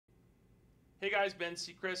Hey guys, Ben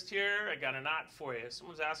Secrest here. I got a knot for you.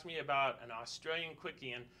 Someone's asked me about an Australian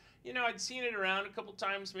Quickie, and you know, I'd seen it around a couple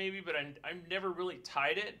times maybe, but I've never really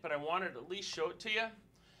tied it, but I wanted to at least show it to you.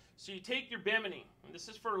 So you take your bimini, and this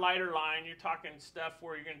is for lighter line. You're talking stuff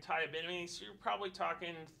where you're going to tie a bimini, so you're probably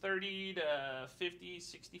talking 30 to 50,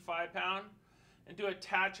 65 pound, and do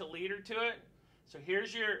attach a leader to it. So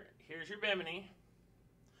here's your bimini.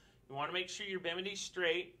 You want to make sure your bimini's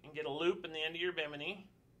straight and get a loop in the end of your bimini.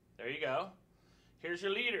 There you go. Here's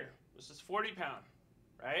your leader. This is 40 pound,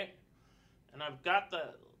 right? And I've got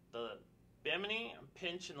the bimini. I'm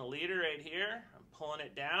pinching the leader right here. I'm pulling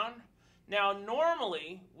it down. Now,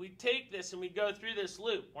 normally, we take this and we go through this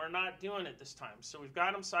loop. We're not doing it this time. So we've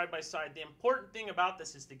got them side by side. The important thing about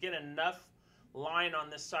this is to get enough line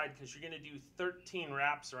on this side because you're going to do 13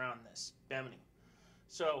 wraps around this bimini.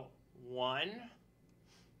 So 1,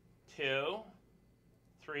 2,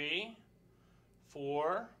 3,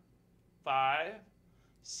 4, 5,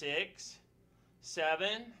 6, 7,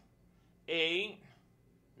 8,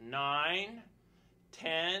 9,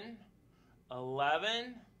 10,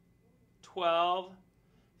 11, 12,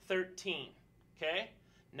 13. Okay?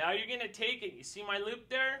 Now you're going to take it. You see my loop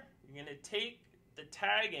there? You're going to take the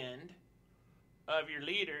tag end of your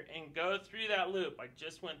leader and go through that loop. I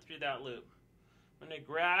just went through that loop. I'm going to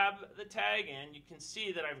grab the tag end. You can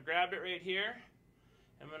see that I've grabbed it right here.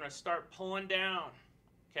 I'm going to start pulling down.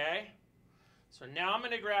 Okay? So now I'm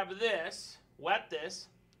going to grab this, wet this,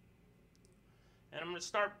 and I'm going to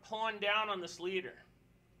start pulling down on this leader.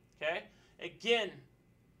 Okay? Again,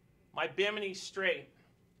 my bimini's straight.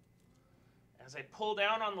 As I pull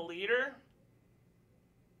down on the leader,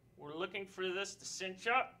 we're looking for this to cinch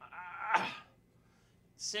up. It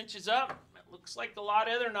cinches up. It looks like a lot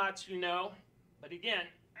of other knots you know. But again,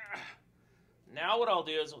 now what I'll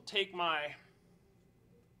do is I'll take my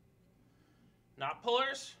knot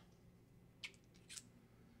pullers.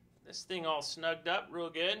 This thing all snugged up real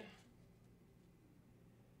good.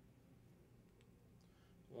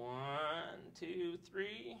 1, 2,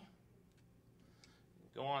 3.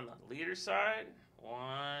 Go on the leader side.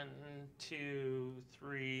 1, 2,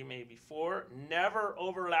 3, maybe 4. Never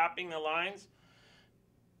overlapping the lines.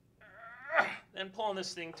 Then pulling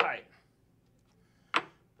this thing tight.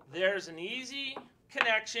 There's an easy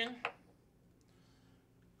connection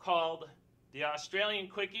called the Australian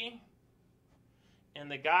Quickie. And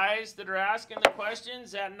the guys that are asking the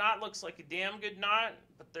questions, that knot looks like a damn good knot.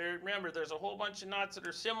 But remember, there's a whole bunch of knots that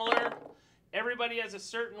are similar. Everybody has a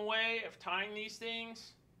certain way of tying these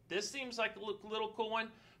things. This seems like a little cool one.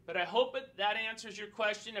 But I hope that answers your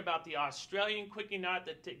question about the Australian Quickie knot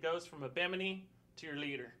that goes from a bimini to your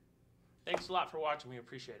leader. Thanks a lot for watching. We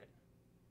appreciate it.